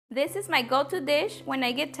This is my go-to dish when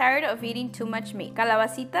I get tired of eating too much meat.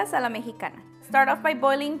 Calabacitas a la Mexicana. Start off by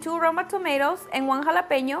boiling 2 Roma tomatoes and 1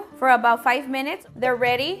 jalapeño for about 5 minutes. They're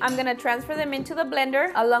ready. I'm gonna transfer them into the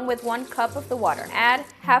blender along with 1 cup of the water. Add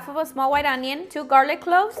half of a small white onion, 2 garlic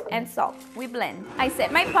cloves, and salt. We blend. I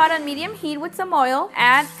set my pot on medium heat with some oil.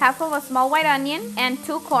 Add half of a small white onion and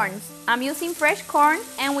 2 corns. I'm using fresh corn,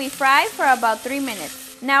 and we fry for about 3 minutes.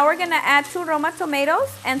 Now we're gonna add 2 Roma tomatoes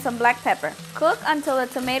and some black pepper. Cook until the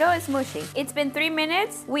tomato is mushy. It's been 3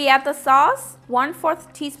 minutes. We add the sauce, 1/4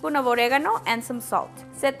 teaspoon of oregano, and some salt.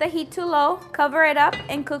 Set the heat to low, cover it up,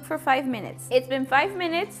 and cook for 5 minutes. It's been 5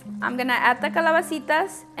 minutes. I'm gonna add the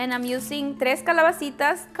calabacitas, and I'm using 3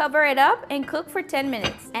 calabacitas. Cover it up and cook for 10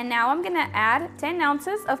 minutes. And now I'm gonna add 10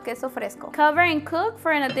 ounces of queso fresco. Cover and cook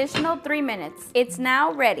for an additional 3 minutes. It's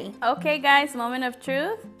now ready. Okay guys, moment of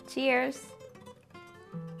truth. Cheers.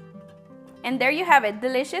 And there you have it,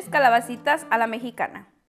 delicious calabacitas a la Mexicana.